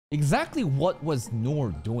exactly what was Nor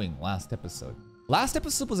doing last episode? Last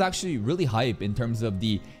episode was actually really hype in terms of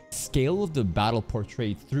the scale of the battle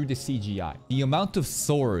portrayed through the CGI. The amount of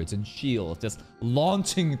swords and shields just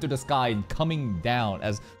launching through the sky and coming down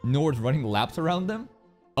as Nord's running laps around them.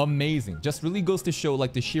 Amazing. Just really goes to show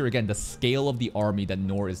like the sheer, again, the scale of the army that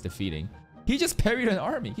Nor is defeating. He just parried an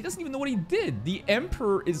army. He doesn't even know what he did. The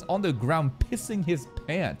Emperor is on the ground pissing his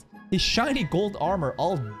pants. His shiny gold armor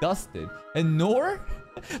all dusted. And Nor?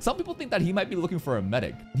 Some people think that he might be looking for a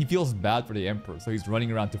medic. He feels bad for the Emperor, so he's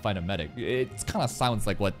running around to find a medic. It kind of sounds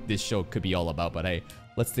like what this show could be all about, but hey,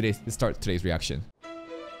 let's start today's reaction.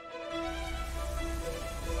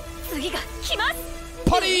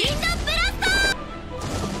 Party!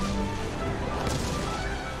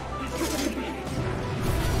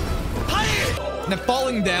 And then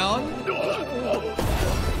falling down.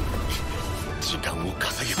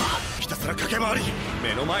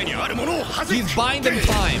 He's buying them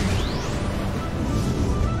time.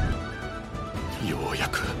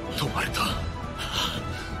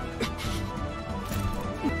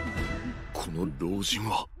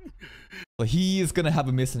 But he is gonna have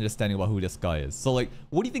a misunderstanding about who this guy is. So like,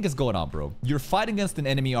 what do you think is going on, bro? You're fighting against an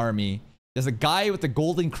enemy army. There's a guy with a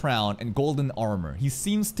golden crown and golden armor. He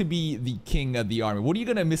seems to be the king of the army. What are you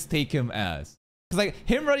gonna mistake him as? Because like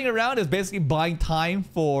him running around is basically buying time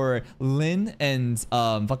for Lin and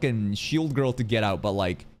fucking Shield Girl to get out, but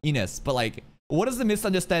like Ines. But like, what is the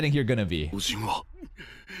misunderstanding here gonna be?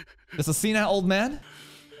 Just a senile old man?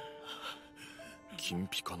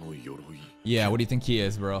 Yeah, what do you think he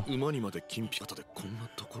is, bro?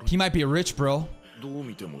 He might be rich, bro.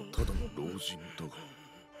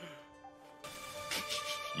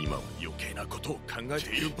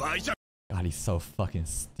 God, he's so fucking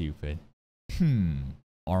stupid.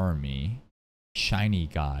 Army. Shiny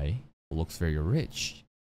guy. Looks very rich.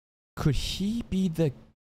 Could he be the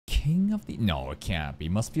king of the... No, it can't be.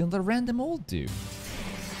 Must be another random old dude.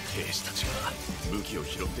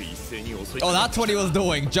 Oh, that's what he was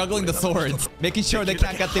doing. Juggling the swords. Making sure they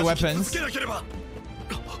can't get their weapons.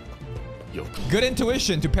 Good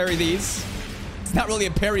intuition to parry these. It's not really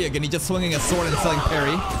a parry again. He's just swinging a sword and selling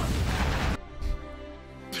parry.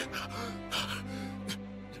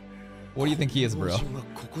 What do you think he is, bro?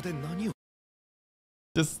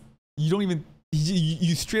 Just, you don't even...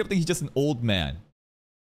 You straight up think he's just an old man.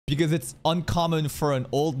 Because it's uncommon for an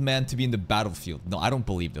old man to be in the battlefield. No, I don't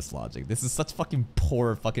believe this logic. This is such fucking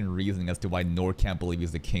poor fucking reasoning as to why Nor can't believe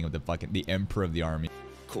he's the king of the emperor of the army.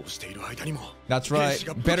 That's right.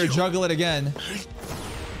 Better juggle it again.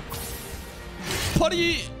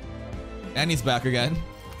 Putty! And he's back again.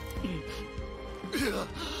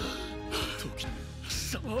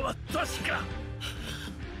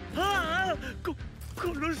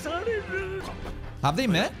 Have they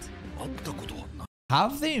met?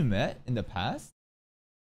 Have they met in the past?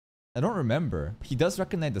 I don't remember. He does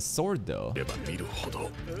recognize the sword though.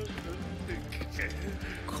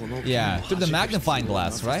 Yeah, through the magnifying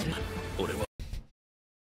glass, right?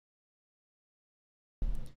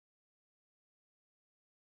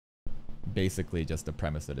 Basically just the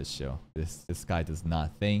premise of this show. This guy does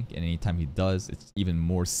not think, and anytime he does, it's even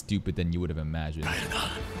more stupid than you would have imagined.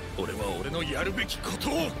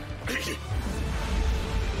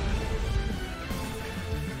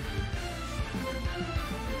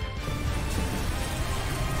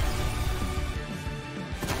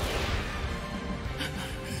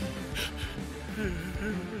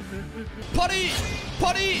 Putty!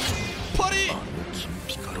 Putty! Putty!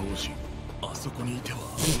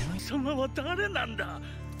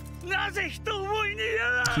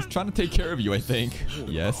 He's trying to take care of you, I think.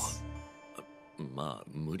 Yes.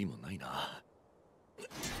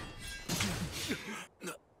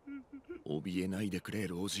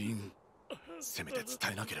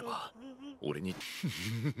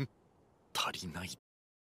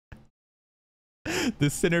 The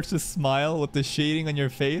sinister smile with the shading on your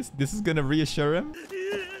face. This is gonna reassure him.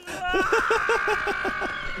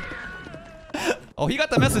 Oh, he got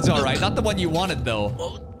the message all right. Not the one you wanted, though.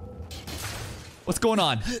 What's going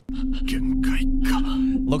on?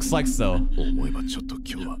 Looks like so.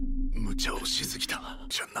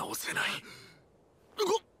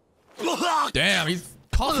 Damn, he's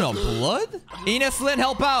coughing up blood? Ines, Lin,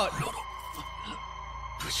 help out.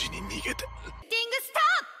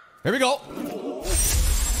 Here we go.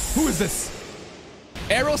 Who is this?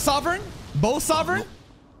 Arrow Sovereign? Bow Sovereign?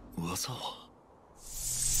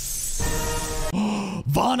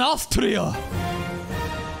 Van Austria!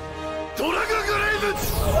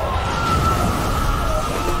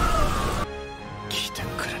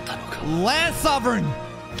 Land Sovereign!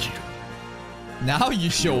 Now you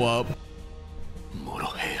show up.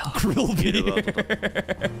 Krill beer.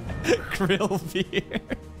 Krill beer.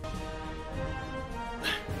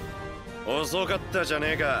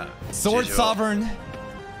 Sword Sovereign.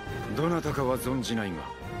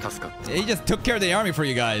 He just took care of the army for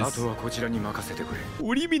you guys.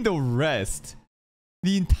 What do you mean the rest?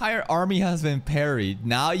 The entire army has been parried.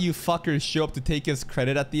 Now you fuckers show up to take his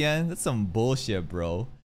credit at the end? That's some bullshit, bro.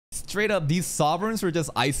 Straight up, these sovereigns were just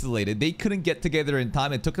isolated. They couldn't get together in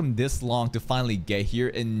time. It took them this long to finally get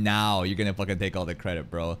here, and now you're gonna fucking take all the credit,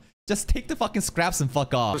 bro. Just take the fucking scraps and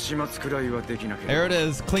fuck off. There it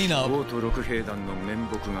is, clean up.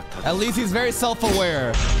 At least he's very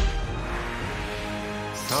self-aware.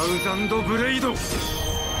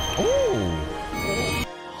 Oh.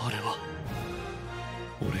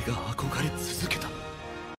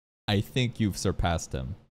 I think you've surpassed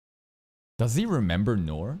him. Does he remember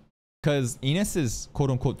Nor? Because Ines'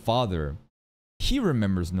 quote-unquote father, he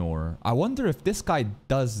remembers Nor. I wonder if this guy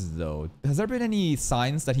does, though. Has there been any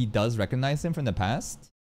signs that he does recognize him from the past?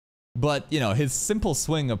 But, you know, his simple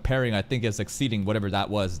swing of parrying, I think, is exceeding whatever that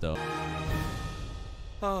was, though.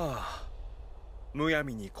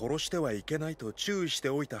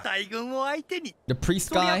 The priest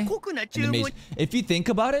guy and the mage. If you think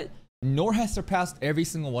about it, Nor has surpassed every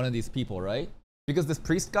single one of these people, right? Because this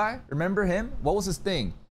priest guy, remember him? What was his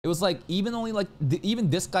thing? It was like even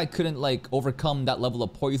this guy couldn't like overcome that level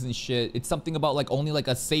of poison shit. It's something about like only like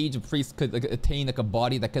a sage, a priest could like attain like a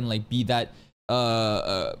body that can like be that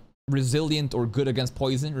resilient or good against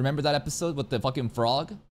poison. Remember that episode with the fucking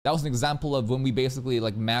frog? That was an example of when we basically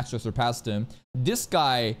like matched or surpassed him. This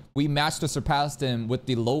guy, we matched or surpassed him with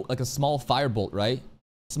the low, like a small firebolt, right?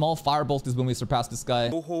 Small firebolt is when we surpassed this guy.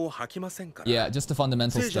 Yeah, just the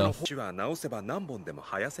fundamental stuff.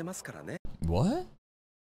 What?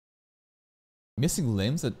 Missing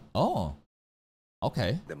limbs? Oh.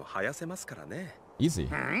 Okay. Easy.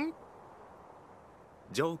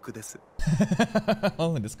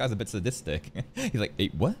 Oh, this guy's a bit sadistic. He's like,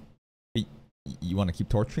 hey, what? Hey, you want to keep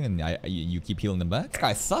torturing and you keep healing them back? This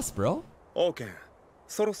guy's sus, bro. Okay.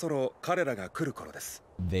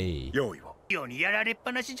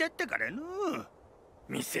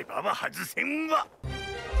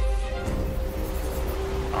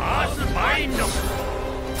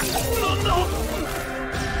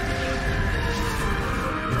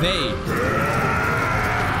 They.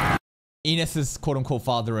 Ines' quote-unquote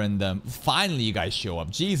father and them. Finally, you guys show up.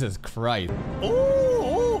 Jesus Christ.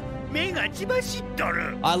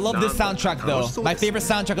 I love this soundtrack, though. My favorite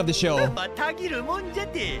soundtrack of the show.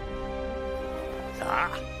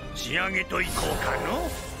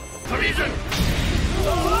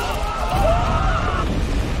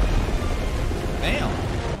 Damn.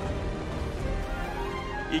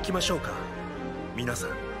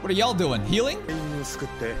 What are y'all doing? Healing?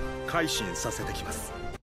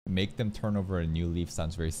 Make them turn over a new leaf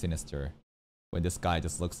sounds very sinister. When this guy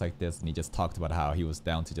just looks like this and he just talked about how he was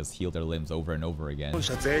down to just heal their limbs over and over again.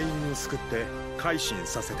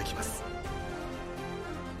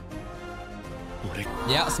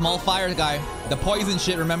 Yeah, small fire guy. The poison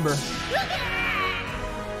shit, remember.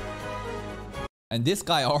 And this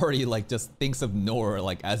guy already like just thinks of Nor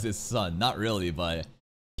like as his son. Not really, but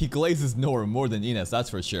he glazes Nor more than Ines, that's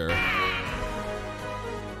for sure.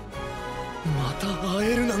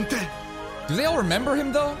 Do they all remember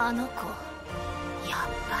him though?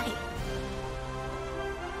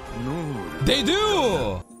 They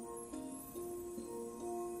do!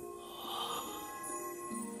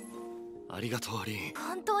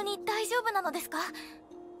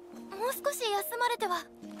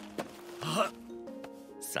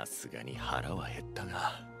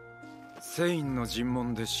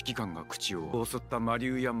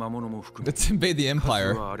 Let's invade the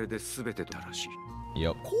Empire.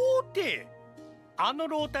 Yep.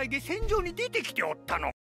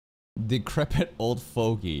 Decrepit old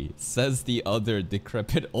fogey, says the other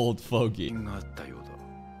decrepit old fogey.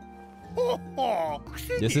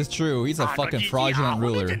 This is true, he's a fucking fraudulent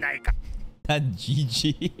ruler. That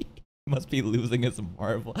GG must be losing his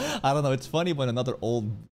marble. I don't know, it's funny when another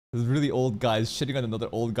really old guy is shitting on another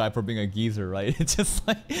old guy for being a geezer, right? It's just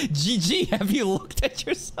like, GG, have you looked at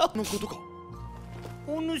yourself?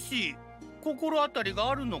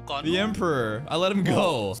 The Emperor, I let him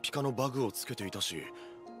go.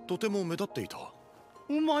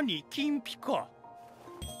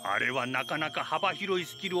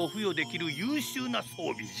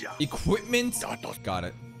 Equipment? Got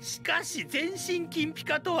it.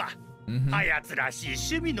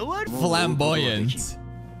 Flamboyant.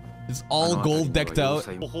 It's all gold decked out.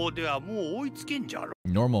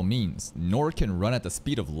 Normal means Nor can run at the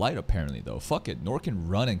speed of light apparently though. Fuck it, Nor can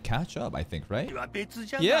run and catch up, I think, right?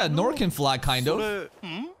 Yeah, Nor can fly kind of.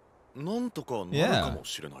 Yeah.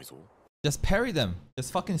 Just parry them.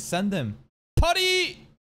 Just fucking send them. Putty!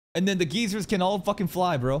 And then the geezers can all fucking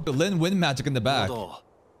fly, bro. Lin wind magic in the back.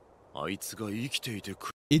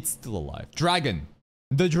 It's still alive. Dragon.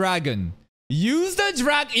 The dragon. Use the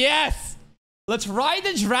dragon. Yes! Let's ride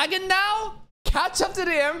the dragon now. Catch up to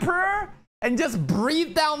the Emperor. And just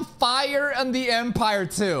breathe down fire on the Empire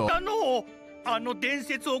too.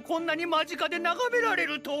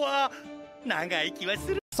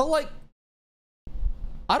 So like,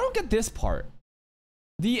 I don't get this part.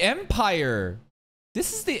 The Empire.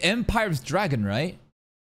 This is the Empire's dragon, right?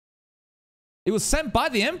 It was sent by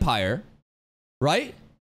the Empire, right?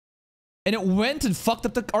 And it went and fucked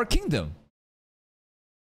up our kingdom.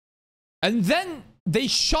 And then they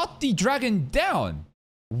shot the dragon down.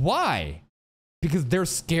 Why? Because they're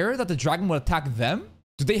scared that the dragon will attack them?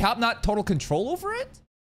 Do they have not total control over it?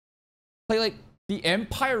 Like the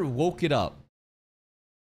Empire woke it up.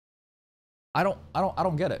 I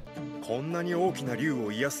don't get it.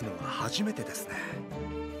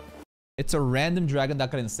 It's a random dragon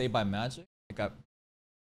that got enslaved by magic.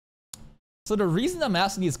 So the reason I'm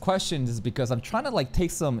asking these questions is because I'm trying to like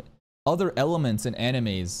take some other elements in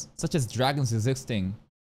animes, such as dragons existing,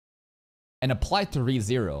 and apply it to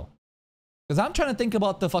ReZero. Because I'm trying to think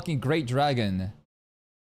about the fucking great dragon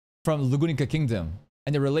from Lugunica Kingdom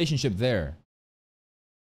and the relationship there.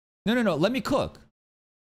 No, let me cook.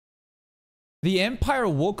 The Empire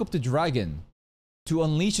woke up the dragon to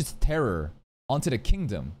unleash its terror onto the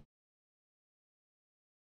kingdom.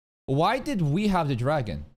 Why did we have the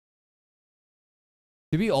dragon?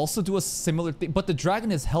 Did we also do a similar thing? But the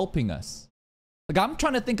dragon is helping us. Like, I'm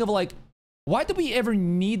trying to think of like, why did we ever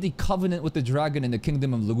need the covenant with the dragon in the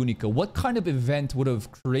kingdom of Lugunica? What kind of event would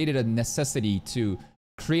have created a necessity to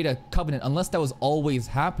create a covenant unless that was always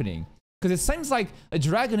happening? Because it seems like a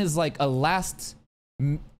dragon is like a last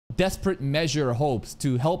desperate measure hopes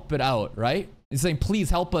to help it out, right? It's saying, please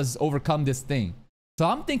help us overcome this thing. So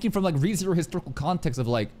I'm thinking from like ReZero historical context of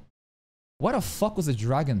like, why the fuck was a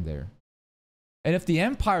dragon there? And if the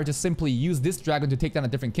Empire just simply used this dragon to take down a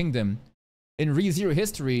different kingdom, in ReZero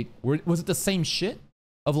history, was it the same shit?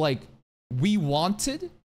 Of like, we wanted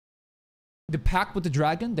the pact with the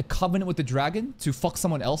dragon, the covenant with the dragon to fuck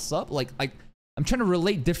someone else up? Like I'm trying to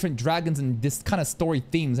relate different dragons and this kind of story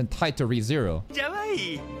themes and tie it to ReZero.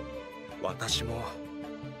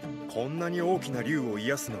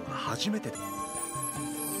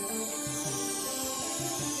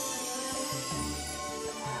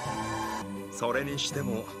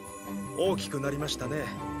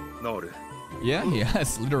 Yeah,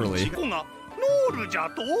 yes, literally.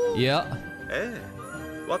 Yeah.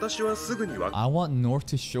 I want North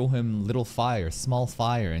to show him little fire, small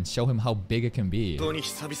fire, and show him how big it can be.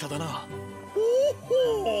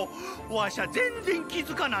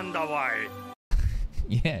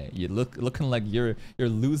 Yeah, you looking like you're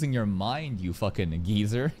losing your mind, you fucking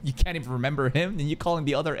geezer. You can't even remember him, and you calling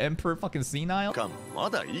the other emperor fucking senile?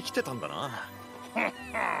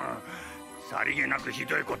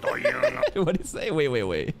 What did he say?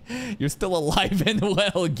 Wait. You're still alive and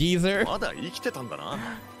well, geezer.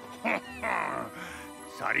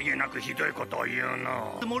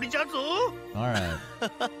 Alright.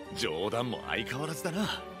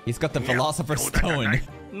 He's got the Philosopher's Stone.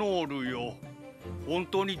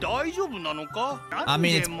 I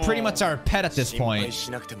mean, it's pretty much our pet at this point.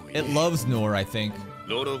 It loves Noor, I think.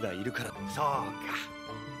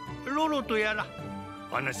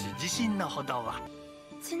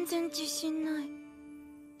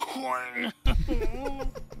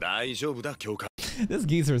 This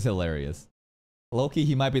geezer is hilarious. Loki,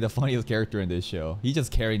 he might be the funniest character in this show. He's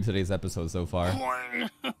just carrying today's episode so far.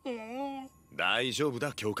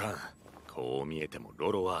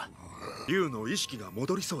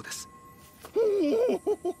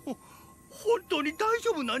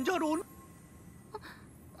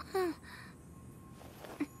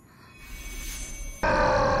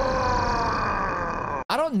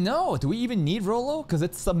 I don't know. Do we even need Rolo? Because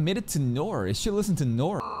it's submitted to Nor. It should listen to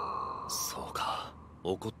Nor.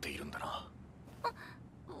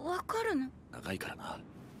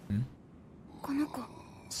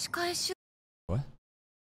 What?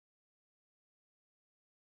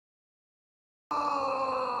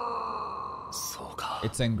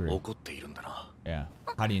 It's angry. Yeah.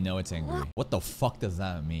 How do you know it's angry? What the fuck does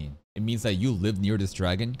that mean? It means that you live near this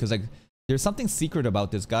dragon? Because like, there's something secret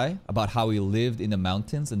about this guy, about how he lived in the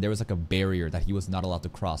mountains, and there was like a barrier that he was not allowed to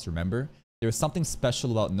cross, remember? There's something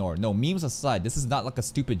special about Nor. No, memes aside, this is not like a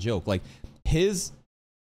stupid joke. Like, his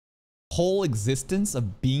whole existence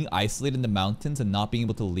of being isolated in the mountains and not being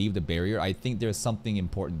able to leave the barrier, I think there's something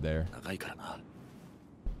important there. Let's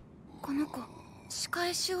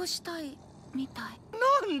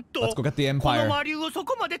go get the Empire.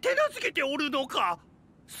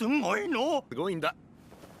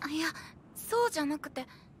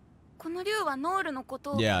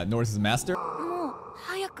 Yeah, Nor is his master?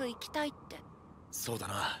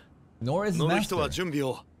 Nor is his master.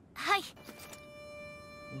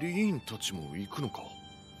 リーンたちも行くのか。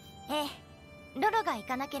ええ、ロロが行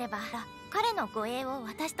かなければ彼の護衛を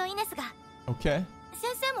私とイネスが。Okay.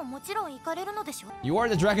 先生ももちろん行かれるのでしょ。You are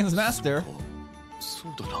the dragon's master. そ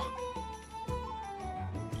うだな。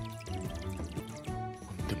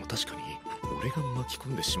でも確かに俺が巻き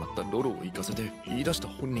込んでしまったロロを行かせて言い出した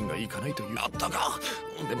本人が行かないという。あったが、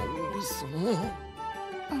でもその。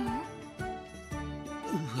分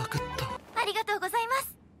かった。ありがとうございま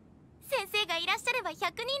す。 先生がいらっしゃれば100人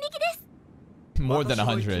力です。 More than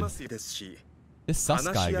 100. This sus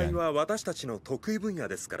guy again.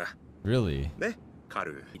 Really? A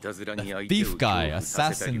thief guy,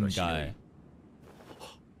 assassin guy.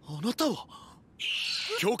 あなたは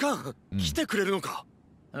教官、来てくれるのか。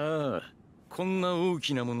ああ、こんな大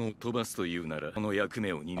きなものを飛ばすというならこの役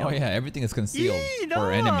目を担う。 Oh yeah, everything is concealed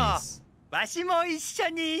for enemies. わしも一緒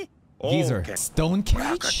に。 These are stone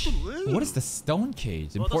cage? What is the stone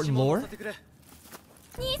cage? Important lore?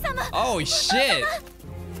 Oh shit!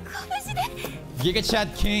 Giga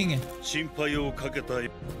Chat King! 心配をかけたい。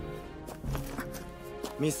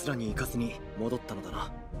ミスラに行かずに戻ったのだ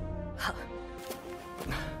な。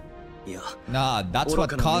いや、 Nah, that's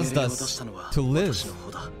what caused us to live.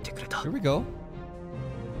 Here we go.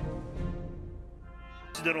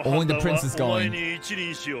 Only the prince is going.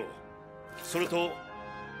 それと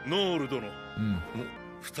Nor殿、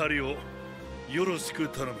二人をよろしく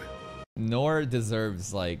頼む。 Nor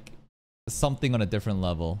deserves like something on a different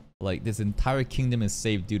level. Like this entire kingdom is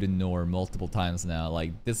saved due to Nor multiple times now.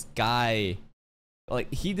 Like this guy,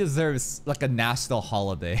 like he deserves like a national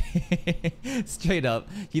holiday. Straight up,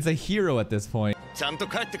 he's a hero at this point. ちゃんと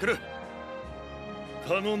帰ってくる。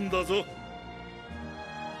頼んだぞ。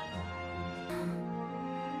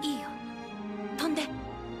いいよ。飛んで。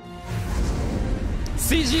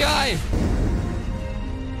 CGI!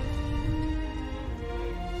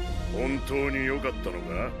 本当に良かったの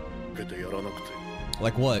か？受けてやらなくて。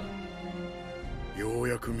 Like what? よう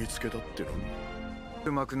やく見つけたってのに。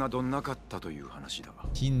うまくなどなかったという話だが。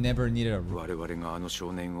 He never needed a... 我々があの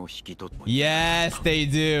少年を引き取った。 Yes,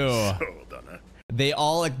 they do! そうだな。 They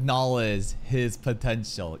all acknowledge his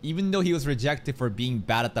potential. Even though he was rejected for being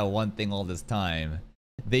bad at that one thing all this time.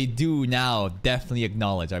 They do now definitely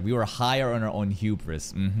acknowledge that we were higher on our own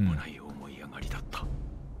hubris.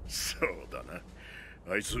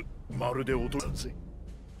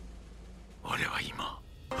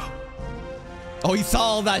 Oh, he saw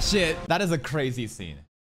all that shit. That is a crazy scene.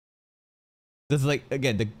 This is like,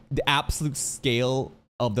 again, the absolute scale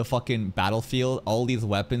of the fucking battlefield. All these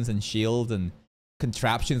weapons and shields and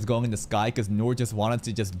contraptions going in the sky because Nor just wanted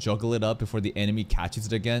to just juggle it up before the enemy catches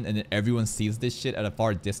it again, and then everyone sees this shit at a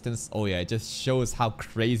far distance. Oh yeah, it just shows how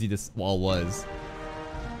crazy this wall was.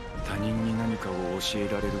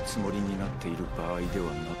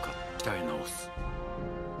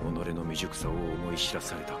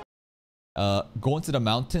 Go into the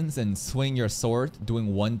mountains and swing your sword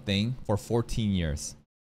doing one thing for 14 years.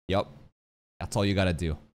 Yep, that's all you gotta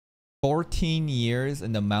do. 14 years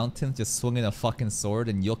in the mountains just swinging a fucking sword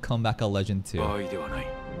and you'll come back a legend too.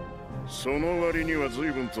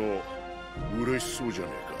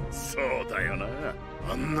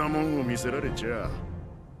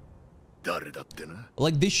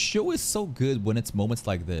 Like this show is so good when it's moments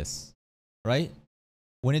like this, right?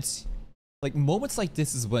 When it's like moments like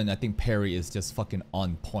this is when I think Parry is just fucking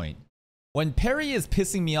on point. When Parry is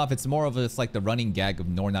pissing me off, it's more of just like the running gag of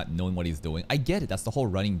Nor not knowing what he's doing. I get it, that's the whole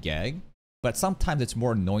running gag. But sometimes it's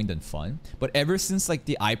more annoying than fun. But ever since like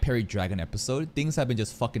the I Parry Dragon episode, things have been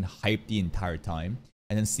just fucking hyped the entire time.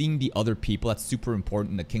 And then seeing the other people that's super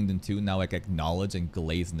important in the kingdom too, now like acknowledge and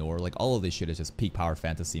glaze Nor, like all of this shit is just peak power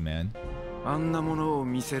fantasy, man.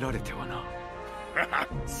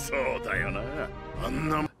 そうだよな。あん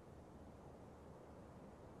な。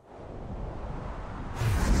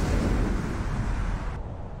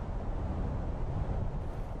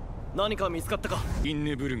 何か見つかったか？イン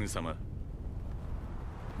ネブルグ様。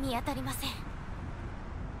見当たりません。思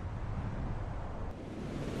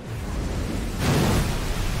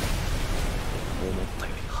った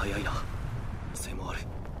より早いな。背もある。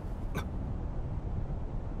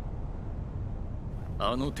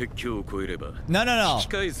あの鉄橋を越えれば No, no, no. 引き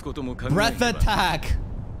返すことも考えれ Breath ば attack.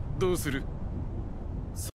 どうする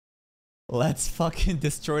Let's fucking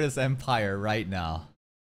destroy this empire right now.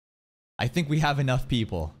 I think we have enough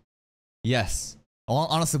people. Yes.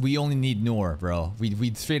 Honestly, we only need Noor, bro. We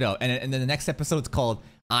straight up. And then the next episode is called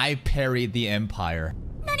I Parried the Empire.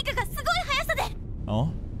 何かがすごい速さで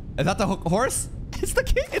Oh? Is that the horse? It's the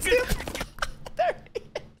kid. It's the... There he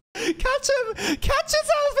is. Catch him! Catch his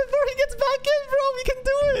ass before he gets back in, bro! We can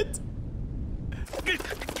do it!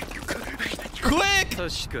 Quick!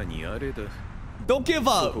 確かにあれだ Don't give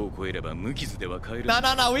こ up! こを越えれば無傷では帰れ No,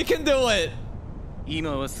 no, no, we can do it!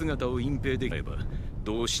 今は姿を隠蔽できれば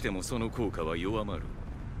どうしてもその効果は弱まる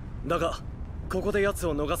だがここで奴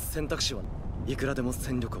を逃す選択肢はいくらでも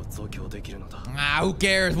戦力を増強できるのだ Ah, who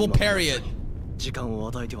cares? We'll parry it! 時間を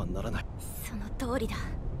与えてはならないその通りだ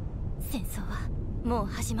戦争はもう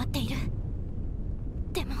始まっている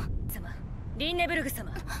でも様リンネブルグ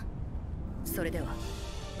様それでは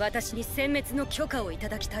私に殲滅の許可をいた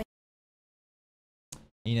だきたい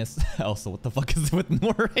Ines, also, what the fuck is with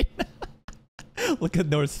Noor right now? Look at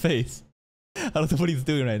Noor's face. I don't know what he's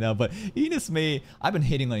doing right now, but Ines I've been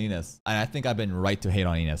hating on Ines, and I think I've been right to hate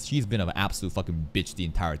on Ines. She's been an absolute fucking bitch the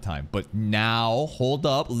entire time. But now, hold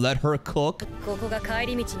up, let her cook. ここが帰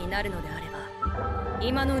り道になるのであれば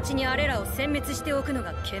今のうちにあれらを殲滅しておくの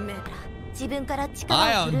が賢明だ自分から力を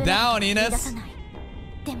I am 振るう down, 言い出 Ines. さない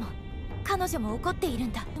でも彼女も怒っている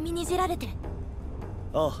んだ踏みにじられて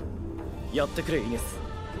ああやってくれイネス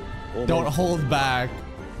Don't hold back.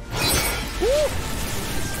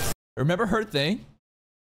 Remember her thing?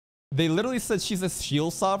 They literally said she's a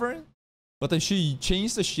shield sovereign, but then she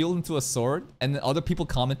changed the shield into a sword, and then other people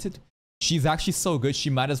commented, she's actually so good, she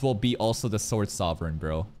might as well be also the sword sovereign,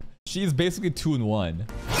 bro. She's basically 2 in 1.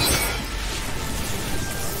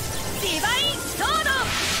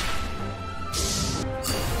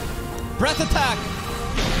 Breath attack!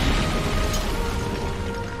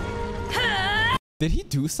 Did he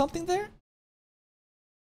do something there?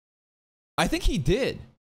 I think he did.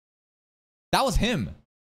 That was him.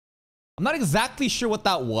 I'm not exactly sure what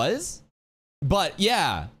that was, but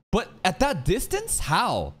yeah. But at that distance,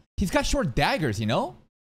 how? He's got short daggers, you know?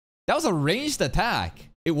 That was a ranged attack.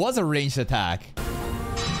 It was a ranged attack.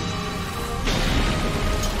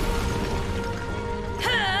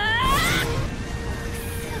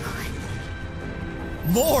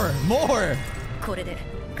 More! More! これで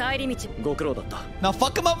帰り道ご苦労だった Now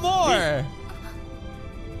fuck him up more!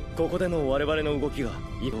 ここでの我々の動きが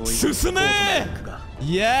進め!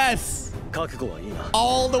 Yes! 覚悟はいいな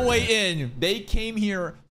All the way in. They came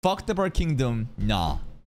here, fucked up our kingdom. Nah.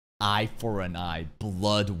 Eye for an eye.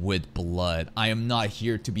 Blood with blood. I am not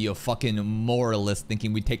here to be a fucking moralist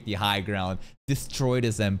thinking we take the high ground. Destroy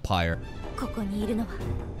this empire. ここにいるのは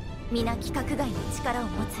皆規格外の力を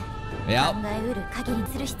持つ Yeah. 考えうる限りに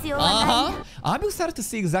する必要はないんだ I'm excited to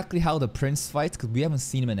see exactly how the prince fights because we haven't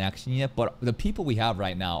seen him in action yet, but the people we have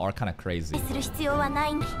right now are kind of crazy. する必要はな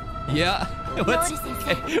いんだ Yeah.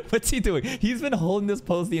 What's he doing? He's been holding this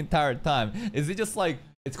pose the entire time. Is it just like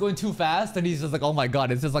it's going too fast and he's just like, oh my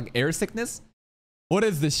god, it's just like air sickness? What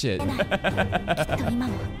is this shit? きっと今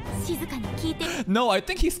も静かに聞いて No, I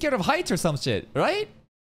think he's scared of heights or some shit, right?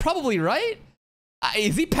 Probably, right?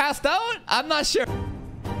 Is he passed out? I'm not sure.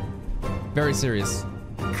 Very serious.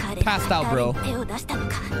 彼 Passed out, bro. 誰に手を出したの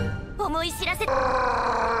か思い知らせ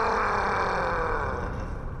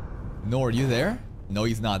Noor, you there? No,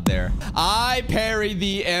 he's not there. I parry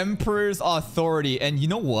the Emperor's authority. And you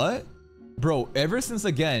know what? Bro, ever since,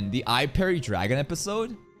 again, the I Parry Dragon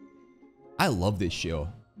episode, I love this show.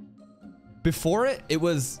 Before it, it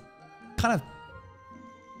was kind of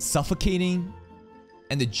suffocating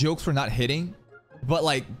and the jokes were not hitting. But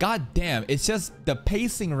like, goddamn, it's just the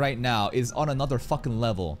pacing right now is on another fucking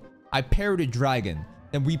level. I parried a dragon.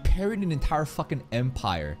 Then we parried an entire fucking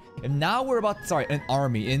empire. And now we're about, sorry, an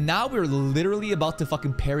army. And now we're literally about to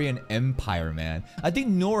fucking parry an empire, man. I think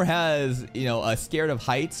Noor has, you know, a scared of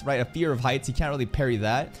heights, right? A fear of heights. He can't really parry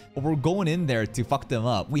that. But we're going in there to fuck them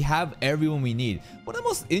up. We have everyone we need. One of the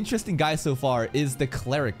most interesting guys so far is the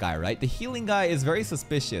cleric guy, right? The healing guy is very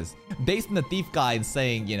suspicious. Based on the thief guy and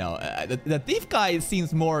saying, you know, the thief guy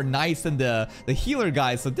seems more nice than the healer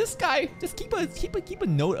guy. So this guy, just keep a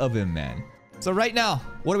note of him, man. So right now,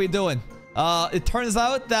 what are we doing? It turns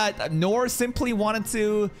out that Noor simply wanted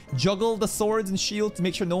to juggle the swords and shields to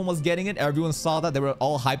make sure no one was getting it. Everyone saw that. They were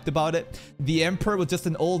all hyped about it. The Emperor was just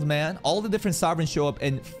an old man. All the different sovereigns show up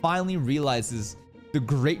and finally realizes the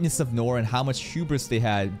greatness of Nor and how much hubris they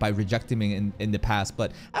had by rejecting him in the past.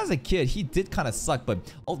 But as a kid, he did kind of suck, but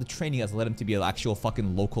all the training has led him to be an actual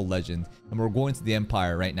fucking local legend. And we're going to the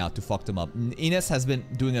Empire right now to fuck them up. Ines has been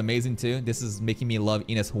doing amazing too. This is making me love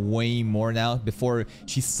Ines way more now. Before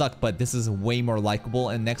she sucked, but this is way more likable.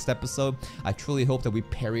 And next episode, I truly hope that we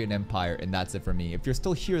parry an Empire, and that's it for me. If you're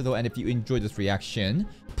still here though, and if you enjoyed this reaction,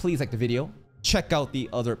 please like the video. Check out the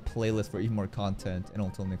other playlist for even more content. And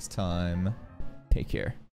until next time, take care.